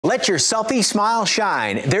Let your selfie smile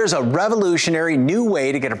shine. There's a revolutionary new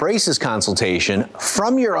way to get a braces consultation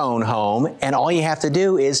from your own home, and all you have to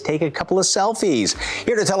do is take a couple of selfies.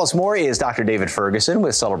 Here to tell us more is Dr. David Ferguson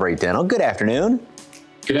with Celebrate Dental. Good afternoon.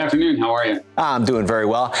 Good afternoon. How are you? I'm doing very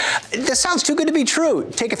well. This sounds too good to be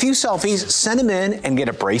true. Take a few selfies, send them in, and get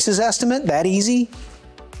a braces estimate. That easy?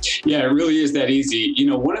 Yeah, it really is that easy. You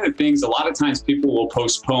know, one of the things, a lot of times people will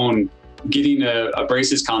postpone getting a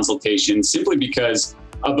braces consultation simply because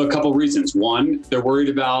of a couple reasons. One, they're worried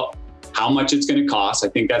about how much it's going to cost. I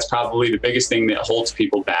think that's probably the biggest thing that holds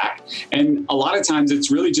people back. And a lot of times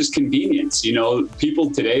it's really just convenience. You know,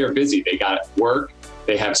 people today are busy. They got work,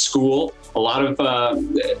 they have school, a lot of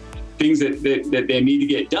things that they need to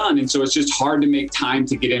get done. And so it's just hard to make time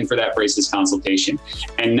to get in for that braces consultation.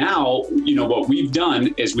 And now, you know, what we've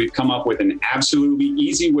done is we've come up with an absolutely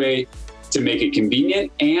easy way to make it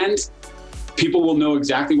convenient, and people will know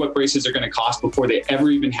exactly what braces are going to cost before they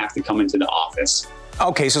ever even have to come into the office.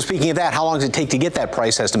 Okay, so speaking of that, how long does it take to get that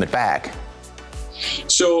price estimate back?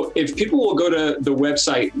 So if people will go to the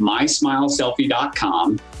website,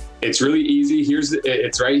 mysmileselfie.com, it's really easy.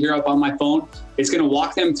 It's right here up on my phone. It's going to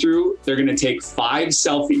walk them through. They're going to take 5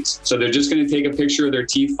 selfies. So they're just going to take a picture of their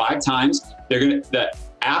teeth 5 times. The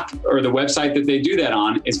app or the website that they do that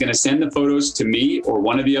on is going to send the photos to me or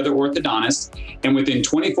one of the other orthodontists. And within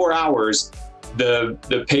 24 hours, the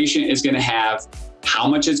patient is going to have how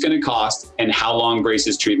much it's going to cost and how long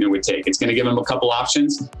braces treatment would take. It's going to give them a couple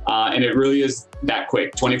options. And it really is that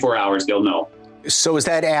quick. 24 hours, they'll know. So is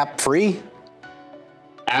that app free?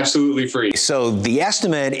 Absolutely free. So the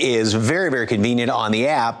estimate is very, very convenient on the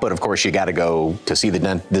app, but of course you got to go to see the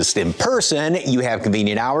dentist in person. You have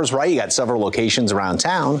convenient hours, right? You got several locations around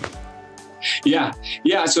town. Yeah.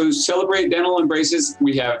 So Celebrate Dental and Braces,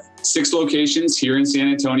 we have 6 locations here in San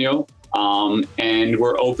Antonio, and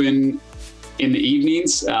we're open in the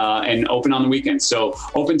evenings and open on the weekends. So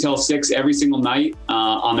open till 6 every single night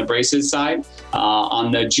on the braces side. On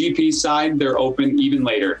the GP side, they're open even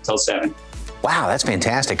later till 7. Wow, that's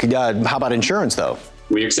fantastic. How about insurance, though?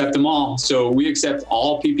 We accept them all. So we accept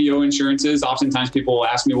all PPO insurances. Oftentimes people will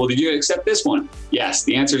ask me, well, did you accept this one? Yes,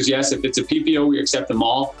 the answer is yes. If it's a PPO, we accept them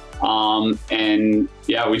all. And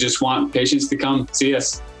yeah, we just want patients to come see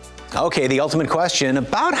us. Okay, the ultimate question,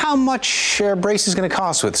 about how much brace is going to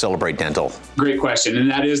cost with Celebrate Dental? Great question, and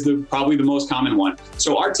that is probably the most common one.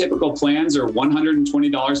 So our typical plans are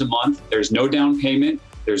 $120 a month. There's no down payment.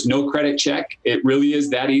 There's no credit check. It really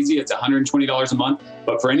is that easy. It's $120 a month.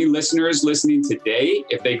 But for any listeners listening today,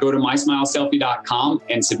 if they go to mysmileselfie.com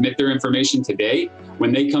and submit their information today,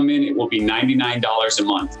 when they come in, it will be $99 a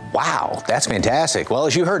month. Wow, that's fantastic. Well,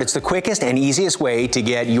 as you heard, it's the quickest and easiest way to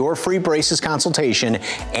get your free braces consultation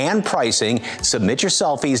and pricing. Submit your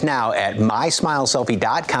selfies now at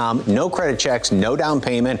mysmileselfie.com. No credit checks, no down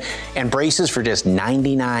payment, and braces for just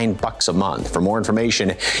 $99 a month. For more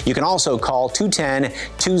information, you can also call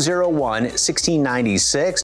 210-201-1696.